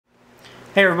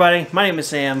Hey everybody, my name is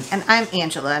Sam. And I'm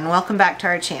Angela, and welcome back to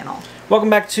our channel. Welcome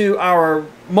back to our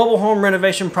mobile home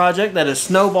renovation project that has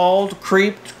snowballed,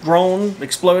 creeped, grown,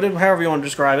 exploded, however you want to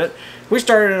describe it. We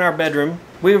started in our bedroom.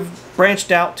 We've branched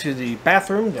out to the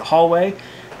bathroom, the hallway.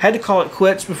 Had to call it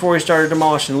quits before we started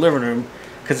demolishing the living room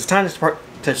because it's time to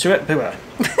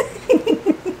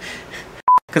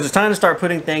start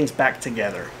putting things back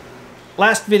together.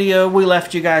 Last video, we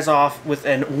left you guys off with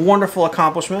a wonderful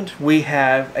accomplishment. We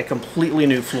have a completely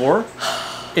new floor.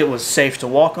 It was safe to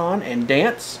walk on and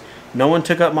dance. No one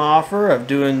took up my offer of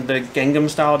doing the Gangnam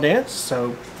style dance,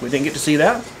 so we didn't get to see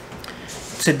that.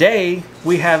 Today,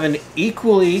 we have an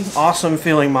equally awesome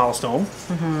feeling milestone.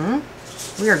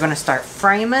 We are going to start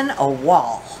framing a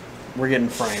wall. We're getting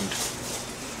framed.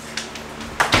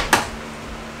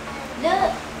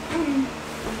 Look,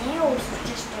 nails are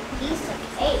just a piece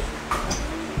of cake.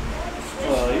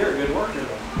 Well, you're a good worker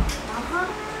though.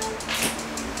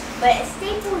 But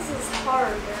staples is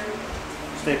harder.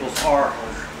 Staples are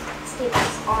harder.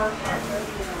 Staples are harder.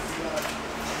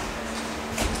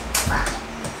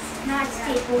 Not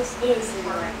staples is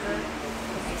harder.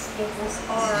 Staples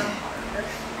are harder.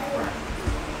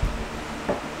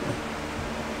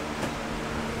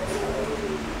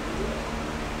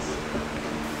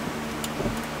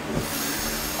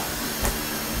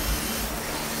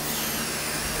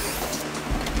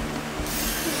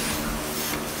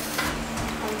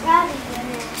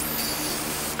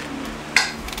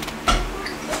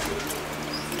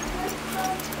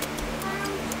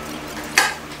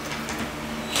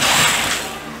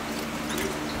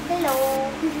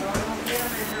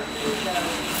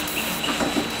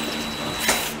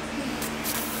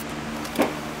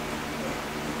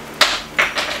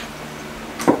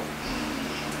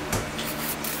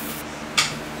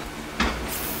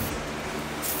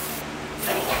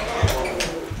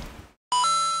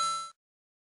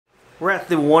 We're at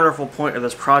the wonderful point of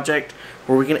this project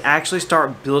where we can actually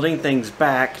start building things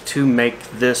back to make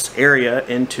this area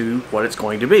into what it's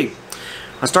going to be.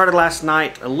 I started last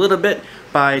night a little bit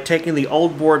by taking the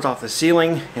old boards off the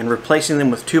ceiling and replacing them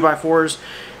with 2x4s,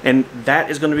 and that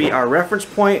is going to be our reference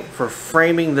point for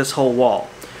framing this whole wall.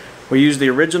 We use the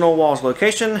original wall's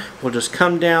location. We'll just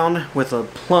come down with a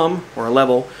plumb or a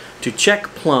level to check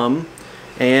plumb,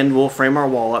 and we'll frame our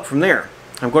wall up from there.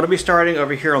 I'm going to be starting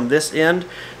over here on this end.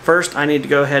 First, I need to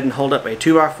go ahead and hold up a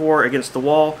 2x4 against the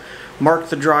wall, mark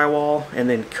the drywall, and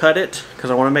then cut it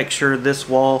because I want to make sure this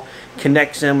wall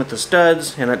connects in with the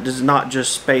studs and it is not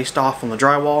just spaced off on the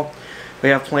drywall. We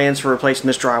have plans for replacing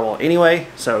this drywall anyway,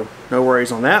 so no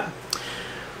worries on that.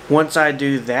 Once I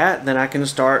do that, then I can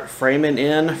start framing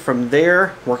in from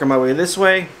there, working my way this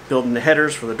way, building the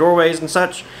headers for the doorways and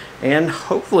such, and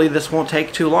hopefully this won't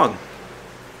take too long.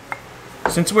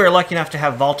 Since we are lucky enough to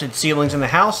have vaulted ceilings in the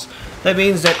house, that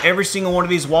means that every single one of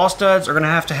these wall studs are going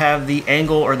to have the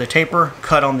angle or the taper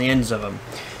cut on the ends of them.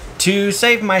 To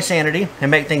save my sanity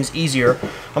and make things easier,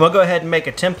 I'm going to go ahead and make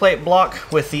a template block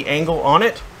with the angle on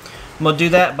it. I'm going to do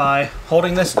that by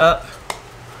holding this up.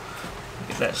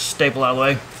 Get that staple out of the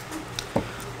way. I'm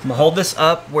going to hold this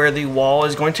up where the wall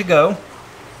is going to go,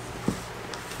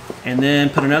 and then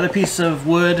put another piece of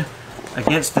wood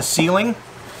against the ceiling.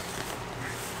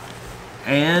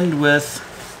 And with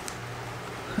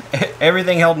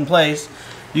everything held in place,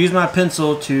 use my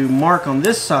pencil to mark on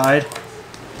this side,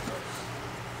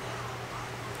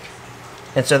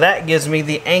 and so that gives me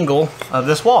the angle of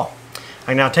this wall.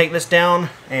 I now take this down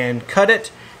and cut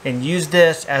it and use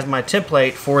this as my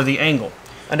template for the angle.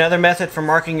 Another method for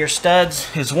marking your studs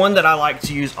is one that I like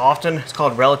to use often. It's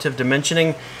called relative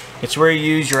dimensioning. It's where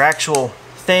you use your actual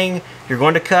thing you're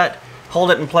going to cut,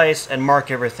 hold it in place, and mark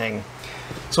everything.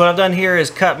 So what I've done here is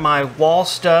cut my wall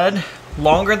stud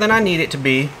longer than I need it to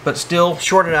be, but still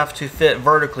short enough to fit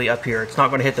vertically up here. It's not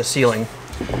going to hit the ceiling.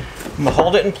 I'm going to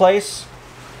hold it in place,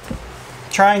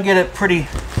 try and get it pretty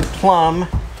plumb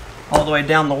all the way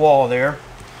down the wall there,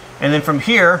 and then from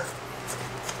here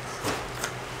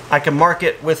I can mark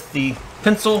it with the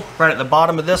pencil right at the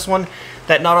bottom of this one.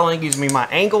 That not only gives me my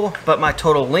angle, but my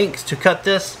total length to cut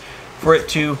this for it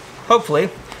to hopefully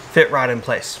fit right in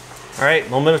place. Alright,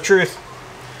 moment of truth.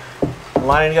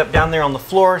 Lining up down there on the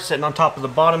floor, sitting on top of the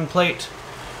bottom plate,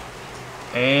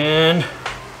 and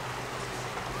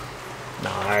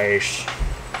nice.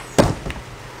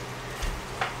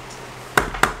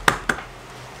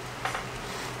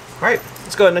 Alright,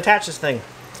 let's go ahead and attach this thing.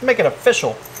 Let's make it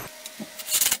official.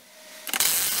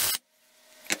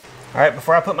 Alright,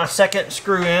 before I put my second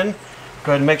screw in,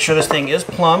 go ahead and make sure this thing is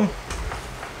plumb.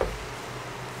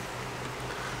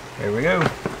 There we go.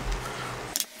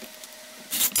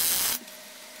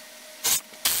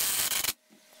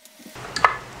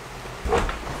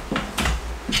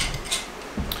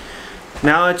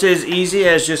 Now it's as easy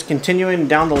as just continuing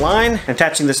down the line,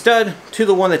 attaching the stud to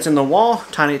the one that's in the wall,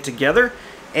 tying it together,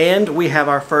 and we have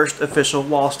our first official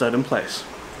wall stud in place.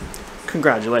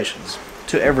 Congratulations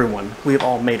to everyone. We've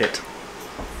all made it.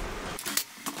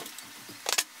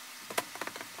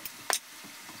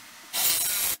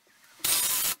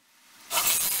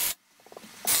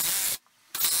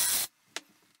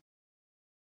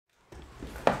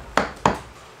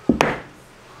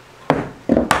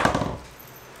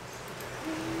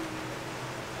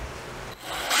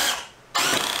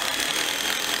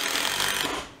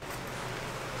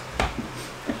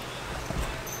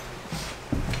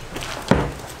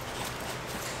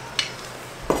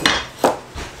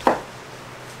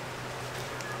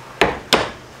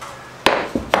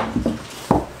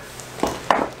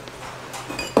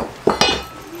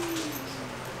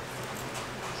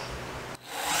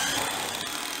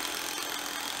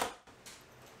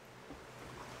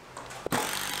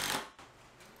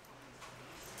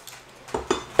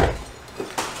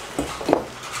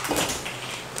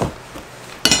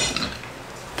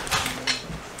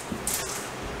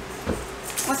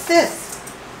 What's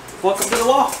this? Welcome to the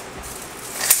wall.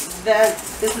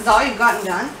 This is all you've gotten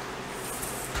done?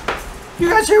 You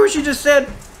guys hear what she just said?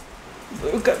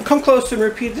 Come close and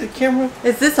repeat to the camera.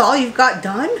 Is this all you've got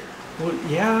done? Well,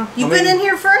 yeah. You've been in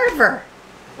here forever.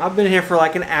 I've been here for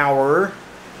like an hour.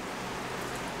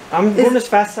 I'm going as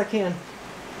fast as I can.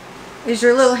 Is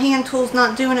your little hand tools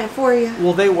not doing it for you?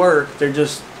 Well, they work. They're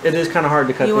just, it is kind of hard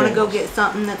to cut. You want to go angles. get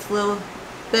something that's a little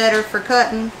better for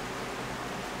cutting?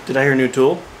 Did I hear a new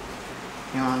tool?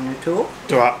 You want a new tool?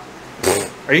 Do I?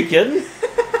 Are you kidding?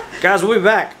 Guys, we'll be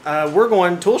back. We're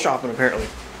going tool shopping apparently.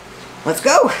 Let's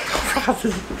go.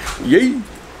 Yay.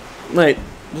 Wait,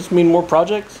 does this mean more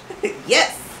projects?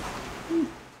 Yes.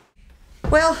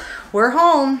 Well, we're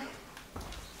home.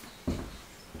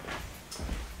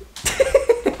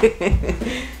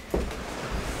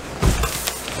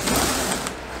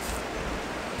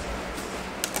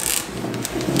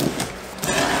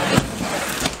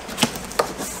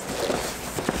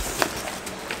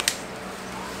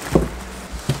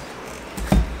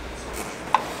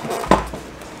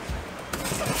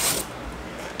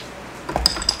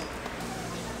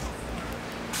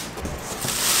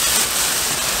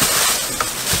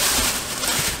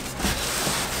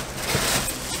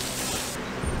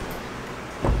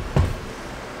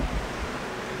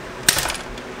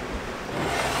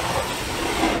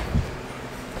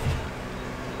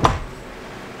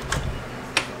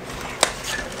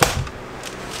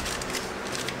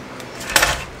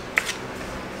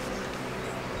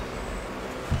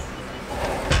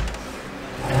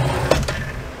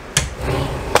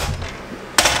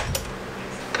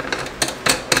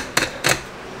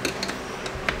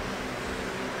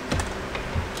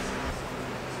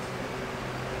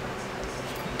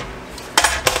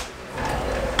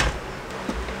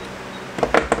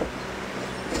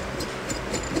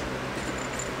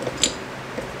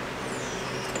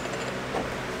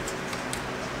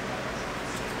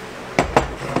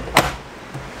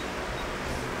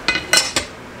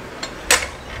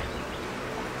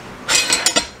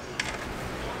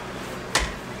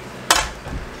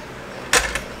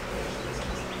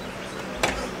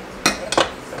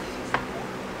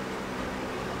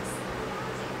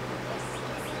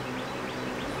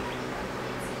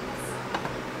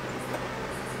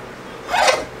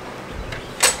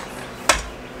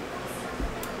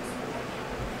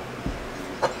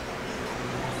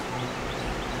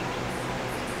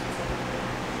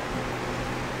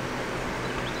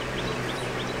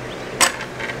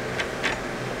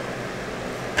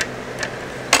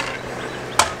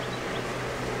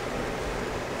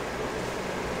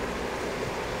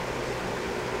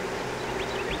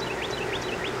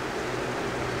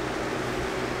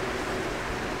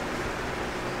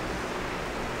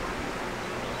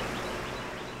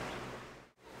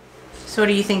 So what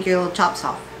do you think your little chop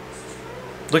saw?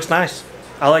 Looks nice.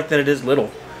 I like that it is little.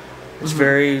 It's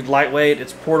very lightweight.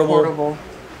 It's portable.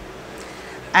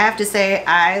 I have to say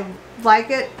I like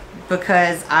it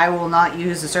because I will not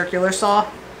use a circular saw,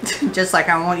 just like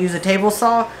I won't use a table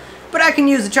saw, but I can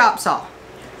use a chop saw.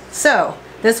 So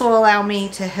this will allow me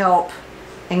to help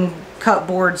and cut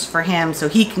boards for him so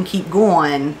he can keep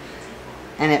going,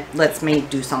 and it lets me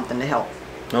do something to help.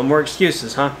 No more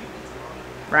excuses, huh?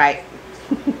 Right.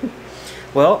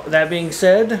 Well, that being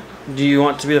said, do you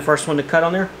want to be the first one to cut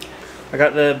on there? I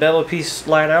got the bevel piece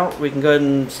slide out. We can go ahead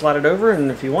and slide it over, and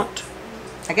if you want.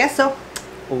 I guess so.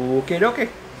 Okay, dokie.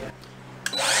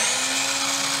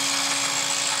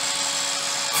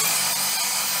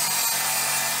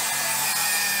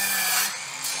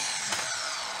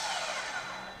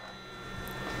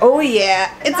 Oh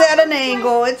yeah, it's at an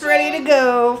angle. It's ready to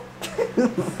go.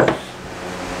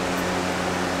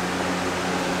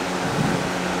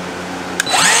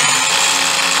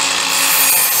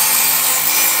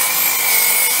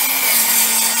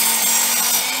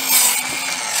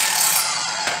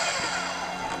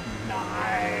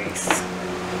 Nice.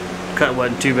 Cut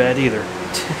wasn't too bad either.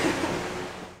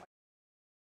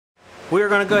 We are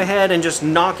going to go ahead and just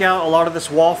knock out a lot of this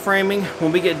wall framing.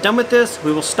 When we get done with this,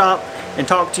 we will stop and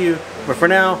talk to you. But for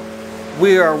now,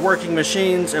 we are working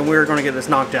machines and we're going to get this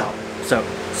knocked out. So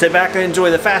sit back and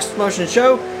enjoy the fast motion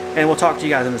show, and we'll talk to you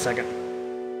guys in a second.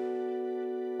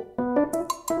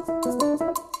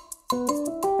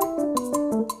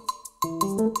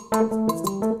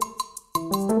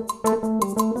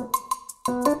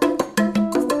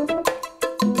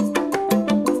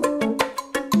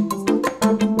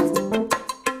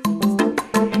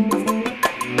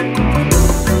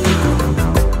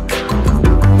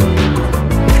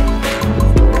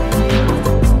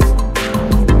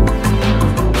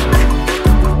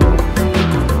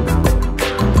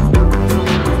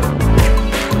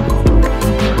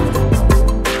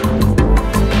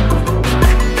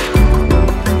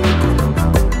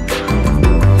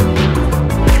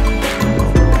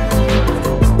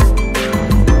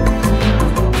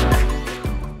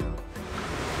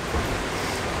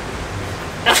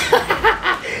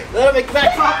 That'll make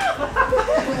back pop.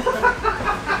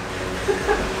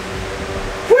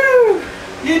 Woo!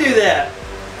 You do that.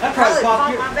 That probably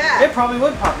pop my back. It probably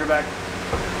would pop your back.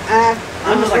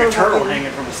 I'm just like a turtle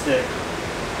hanging from a stick.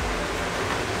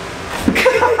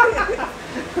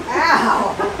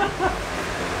 Ow!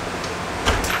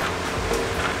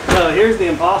 So here's the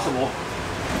impossible.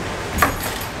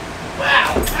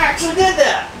 Wow! I actually did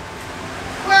that!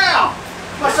 Wow!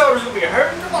 My shoulder's gonna be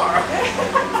hurting tomorrow.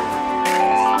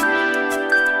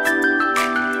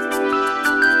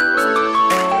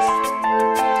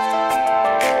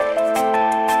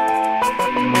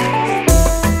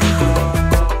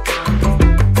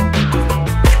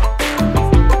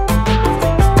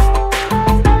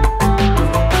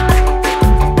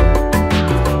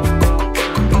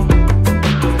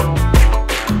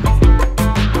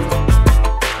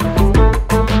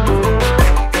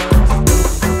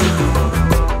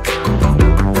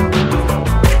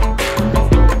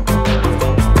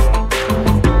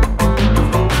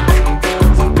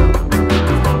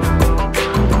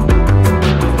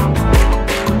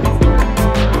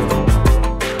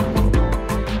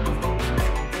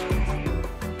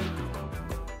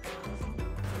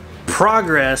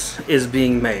 Progress is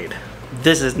being made.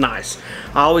 This is nice.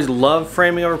 I always love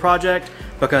framing over a project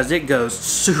because it goes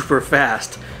super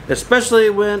fast, especially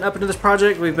when up into this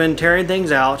project we've been tearing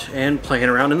things out and playing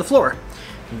around in the floor.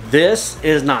 This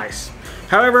is nice.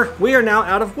 However, we are now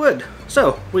out of wood,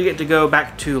 so we get to go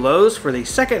back to Lowe's for the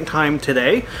second time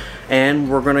today, and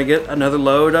we're going to get another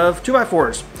load of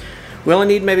 2x4s. We only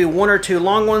need maybe 1 or 2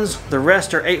 long ones, the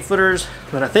rest are 8-footers,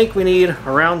 but I think we need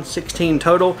around 16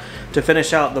 total to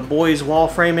finish out the boys' wall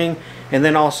framing, and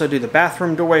then also do the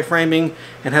bathroom doorway framing,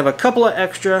 and have a couple of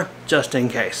extra just in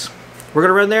case. We're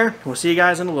gonna run there, and we'll see you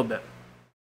guys in a little bit.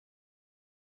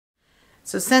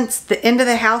 So since the end of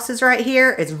the house is right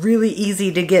here, it's really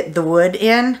easy to get the wood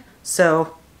in,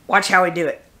 so watch how we do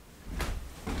it.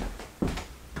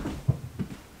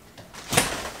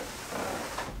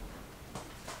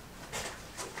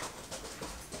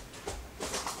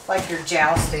 Like you're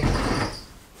jousting.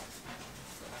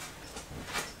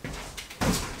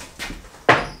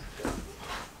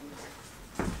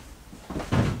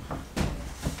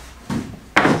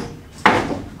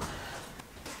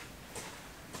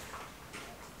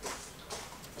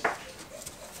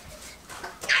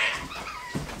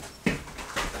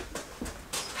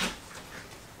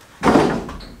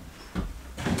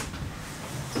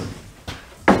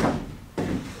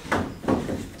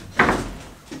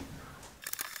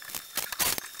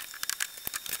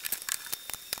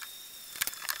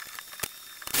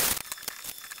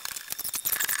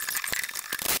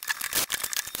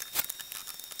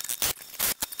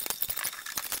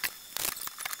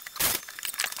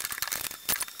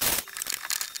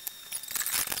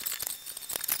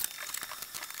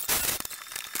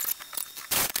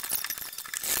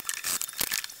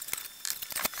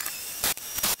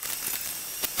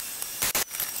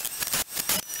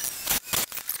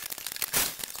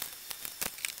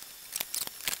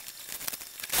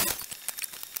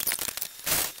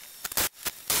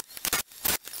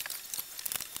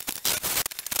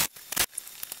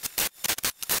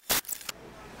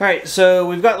 Alright, so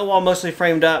we've got the wall mostly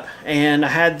framed up, and I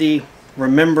had the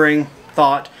remembering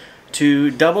thought to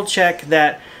double check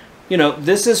that, you know,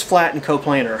 this is flat and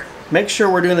coplanar. make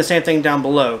sure we're doing the same thing down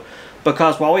below,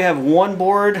 because while we have one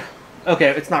board, okay,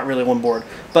 it's not really one board,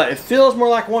 but it feels more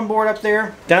like one board up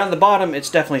there. Down at the bottom, it's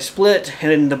definitely split,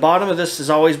 and in the bottom of this has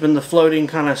always been the floating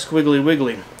kind of squiggly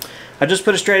wiggly. I just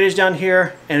put a straight edge down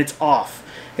here, and it's off.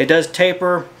 It does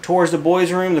taper towards the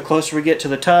boys' room the closer we get to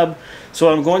the tub. So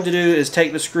what I'm going to do is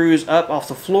take the screws up off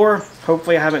the floor.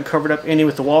 Hopefully I haven't covered up any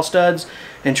with the wall studs,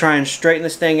 and try and straighten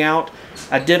this thing out.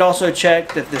 I did also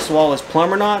check that this wall is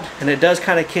plumb or not, and it does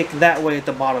kind of kick that way at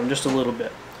the bottom just a little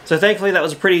bit. So thankfully that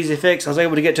was a pretty easy fix. I was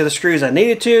able to get to the screws I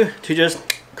needed to just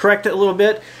correct it a little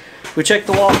bit. We checked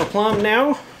the wall for plumb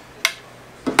now,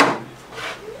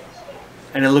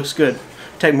 and it looks good.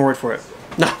 Take my word for it.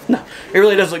 No, it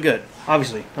really does look good.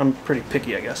 Obviously, I'm pretty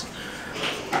picky, I guess.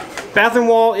 Bathroom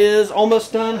wall is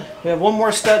almost done. We have one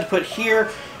more stud to put here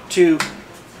to,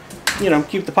 you know,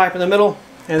 keep the pipe in the middle,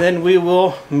 and then we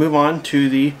will move on to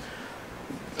the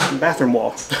bathroom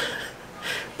wall.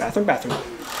 bathroom.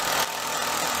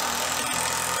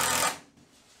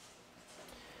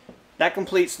 That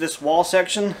completes this wall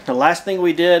section. The last thing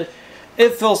we did,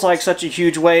 it feels like such a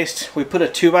huge waste. We put a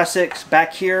 2x6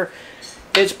 back here.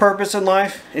 Its purpose in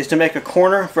life is to make a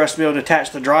corner for us to be able to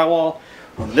attach the drywall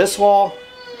on this wall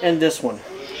and this one.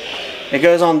 It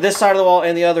goes on this side of the wall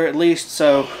and the other at least,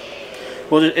 so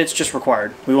well, it's just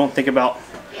required. We won't think about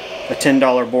a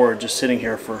 $10 board just sitting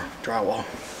here for drywall.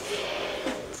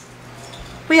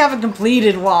 We have a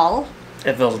completed wall.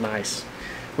 It feels nice.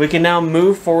 We can now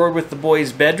move forward with the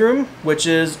boys' bedroom, which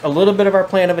is a little bit of our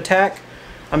plan of attack.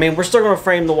 I mean, we're still going to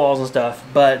frame the walls and stuff,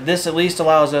 but this at least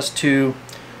allows us to,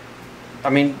 I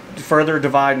mean, further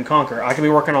divide and conquer. I can be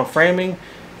working on framing.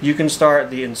 You can start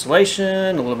the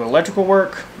insulation, a little bit of electrical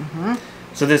work.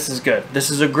 So this is good. This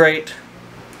is a great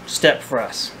step for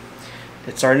us.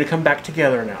 It's starting to come back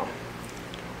together now.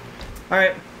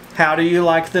 Alright, how do you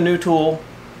like the new tool?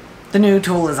 The new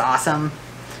tool is awesome.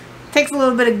 Takes a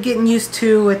little bit of getting used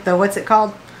to with the, what's it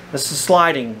called? This is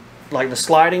sliding. Like the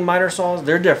sliding miter saws,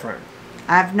 they're different.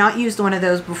 I've not used one of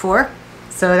those before,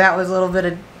 so that was a little bit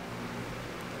of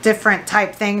different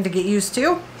type thing to get used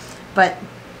to, but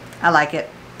I like it,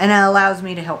 and it allows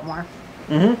me to help more.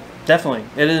 Definitely.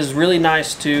 It is really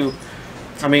nice to,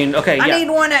 I mean, okay, I need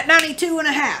one at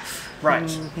 92.5. Right.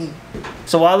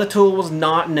 So while the tool was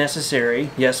not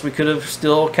necessary, yes, we could have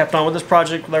still kept on with this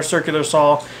project with our circular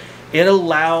saw. It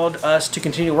allowed us to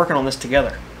continue working on this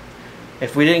together.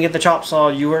 If we didn't get the chop saw,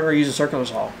 you weren't going to use a circular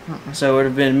saw. So it would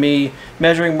have been me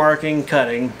measuring, marking,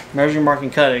 cutting,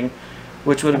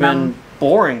 which would have been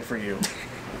boring for you.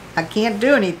 I can't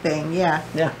do anything, yeah.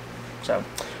 Yeah. So,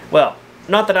 well,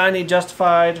 not that I need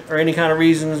justified or any kind of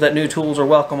reasons that new tools are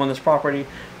welcome on this property,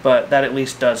 but that at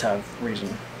least does have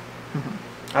reason.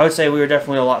 I would say we were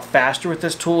definitely a lot faster with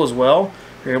this tool as well.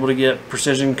 You're able to get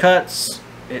precision cuts.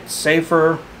 It's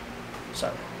safer. So,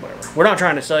 whatever. We're not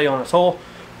trying to sell you on this tool.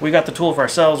 We got the tool for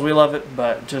ourselves. We love it,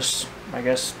 but just, I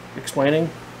guess, explaining,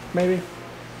 maybe?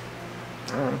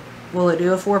 I don't know. Will it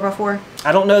do a 4x4?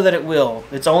 I don't know that it will.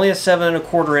 It's only a 7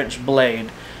 1/4 inch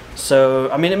blade. So,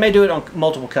 I mean, it may do it on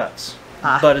multiple cuts.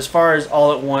 But as far as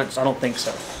all at once, I don't think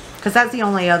so. Because that's the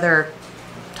only other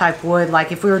type wood,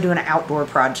 like if we were doing an outdoor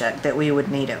project, that we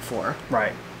would need it for.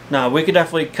 Right. No, we could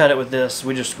definitely cut it with this.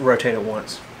 We just rotate it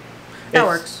once. That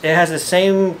works. It has the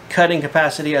same cutting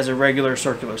capacity as a regular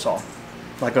circular saw.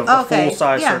 Like a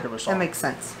full-size circular saw. That makes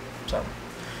sense. So,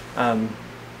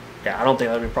 yeah, I don't think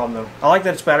that would be a problem, though. I like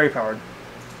that it's battery-powered.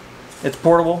 It's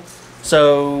portable.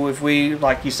 So if we,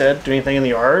 like you said, do anything in the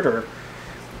yard or,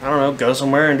 I don't know, go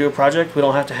somewhere and do a project, we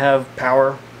don't have to have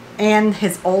power. And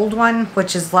his old one,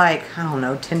 which is like, I don't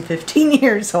know, 10, 15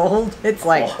 years old. It's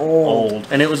like old.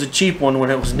 And it was a cheap one when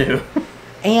it was new.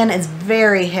 And it's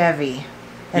very heavy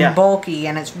and bulky,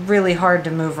 and it's really hard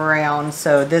to move around.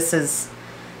 So this is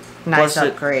a nice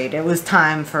upgrade. It was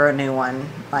time for a new one.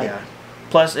 Like,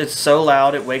 Plus, it's so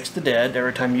loud it wakes the dead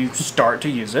every time you start to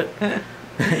use it.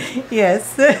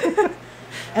 Yes.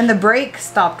 And the brake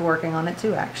stopped working on it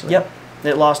too, actually. Yep.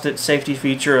 It lost its safety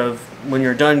feature of when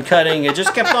you're done cutting, it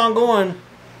just kept on going.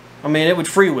 I mean, it would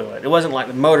freewheel it. It wasn't like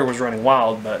the motor was running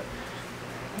wild, but...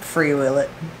 Freewheel it.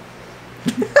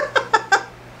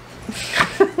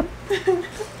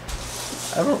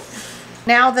 I don't...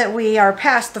 Now that we are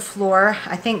past the floor,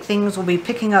 I think things will be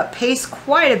picking up pace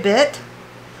quite a bit.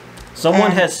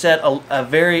 Someone has set a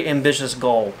very ambitious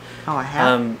goal. Oh, I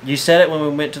have? You said it when we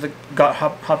went to the...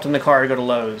 hopped in the car to go to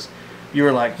Lowe's. You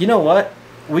were like, you know what?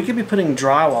 We could be putting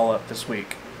drywall up this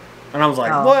week. And I was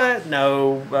like, what?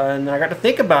 No. And I got to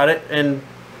think about it, and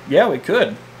yeah, we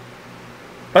could.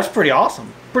 That's pretty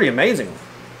awesome. Pretty amazing.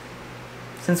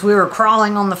 Since we were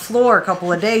crawling on the floor a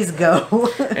couple of days ago.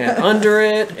 And under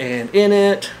it, and in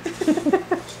it.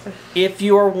 If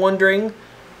you are wondering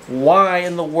why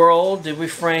in the world did we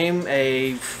frame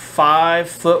a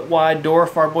 5-foot wide door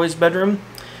for our boys' bedroom,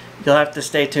 you'll have to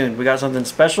stay tuned. We got something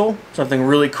special, something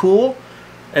really cool.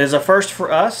 It is a first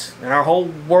for us in our whole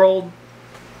world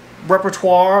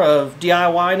repertoire of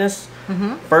DIY-ness.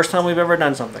 First time we've ever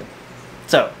done something.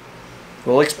 So,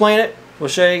 we'll explain it. We'll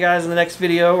show you guys in the next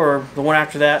video or the one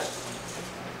after that.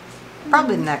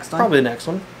 Probably the next one. Probably the next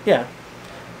one, yeah.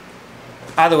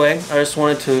 Either way, I just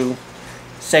wanted to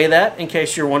say that in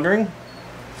case you're wondering.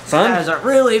 Son? That is a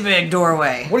really big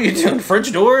doorway. What are you doing,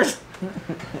 French doors?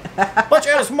 But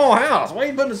you had a small house. Why are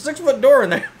you putting a 6-foot door in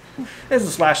there? This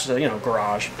is slash,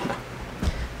 garage.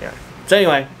 Yeah. So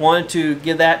anyway, wanted to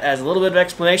give that as a little bit of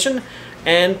explanation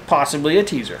and possibly a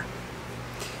teaser.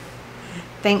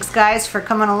 Thanks guys for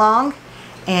coming along,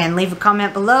 and leave a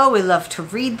comment below. We love to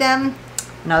read them.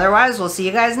 And otherwise, we'll see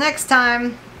you guys next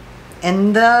time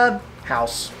in the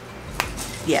House.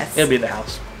 Yes. It'll be the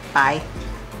house. Bye.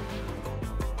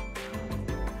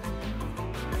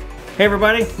 Hey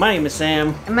everybody, my name is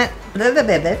Sam.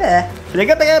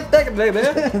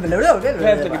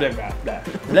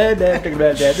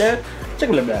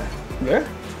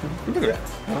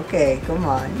 Okay, come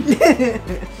on.